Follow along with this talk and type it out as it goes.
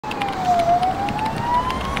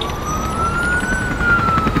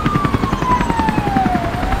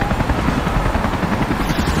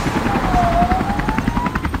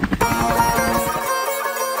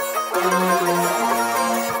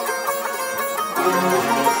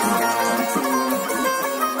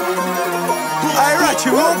I write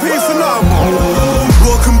you won't pay for no more.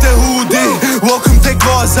 Welcome to 𝗙𝗇𝗧, welcome to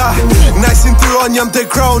Gazza. Nice in Tirana, jam te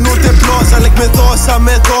crown och te plaza. Lek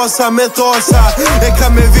𝗪𝗘𝗦𝗧𝗣𝗢𝗡𝗧. E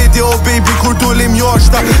kam me video baby kur t'ullim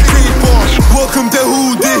joshta. Welcome to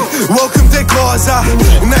𝗙𝗇𝗧, welcome to Gazza.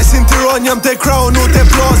 Nice in Tirana, jam te crown och te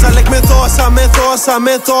plaza. Lek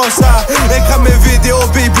𝗪𝗘𝗦𝗧𝗣𝗢𝗡𝗧. E kam me video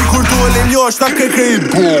baby kur t'ullim joshta.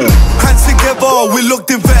 Hands together, we looked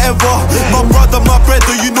in forever. My brother, my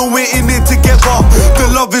brother, you know we're in it together. The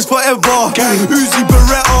love is forever. 𝗠𝘂𝗀𝗧𝗪𝗏.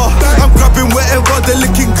 I'm grabbing whatever, they're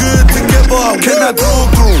looking good together. Can I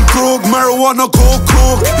drog, marijuana,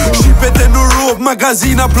 coke. Skipet är nog råg,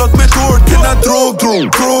 magasina blott med tårt. Kan I drog,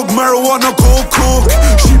 marijuana, coke.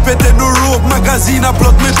 Skipet är nog råg, magasina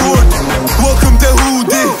blott med tårt. Welcome to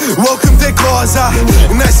𝗙𝗇𝗧, welcome to Gazza.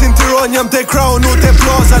 Nice in Tirana, jam te crown och te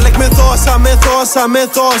plaza. Lek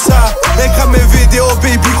𝗪𝗘𝗦𝗧𝗪𝗏. E kam me video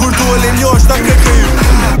baby kur t'ullim joshta.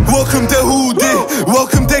 Welcome to 𝗙𝗇𝗧,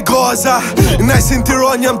 welcome to Gazza. Nice in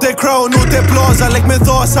Tirana, jam te crown och te plaza. Lek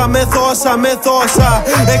𝗪𝗘𝗦𝗧𝗪𝗏.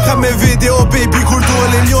 E kam me video baby kur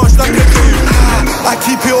t'ullim joshta. I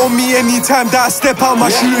keep it on me anytime that I step out.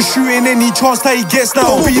 My shooting any chance that he gets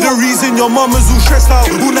down. Be the reason your mama's all stressed out.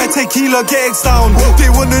 All night tequila, get X down. They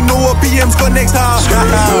wanna know what BM's got next time.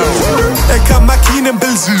 Eka makinen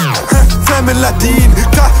belzi. Flamin' Ladin,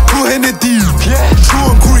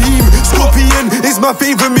 𝗥𝗩𝗖𝗛𝗧𝗣𝗢𝗚. Scorpion is my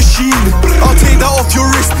favorite machine. I'll take that off your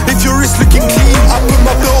wrist if your wrist looking clean. I put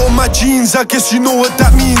my belt on my jeans, I guess you know what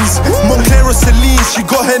that means. 𝗪𝗘𝗧𝗪𝗏, she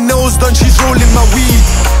got her nails done, she's rolling my weed.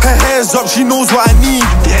 Her hair's up, she knows what I need.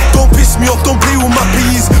 Don't piss me off, don't play with my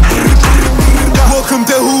peas. Welcome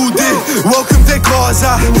to 𝗙𝗇𝗧, welcome to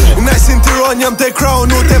Gazza. Nice in Tirana, jam te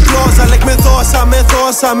crown och te plaza. Lek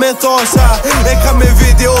𝗪𝗘𝗦𝗧𝗪𝗏. E kam me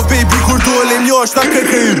video baby kur t'ullim joshta.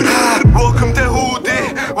 Welcome to 𝗙𝗇𝗧,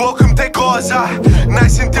 welcome to Gazza.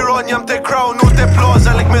 Nice in Tirana, jam te crown och te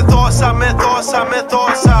plaza. Lek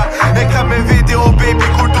𝗪𝗘𝗧𝗪𝗏.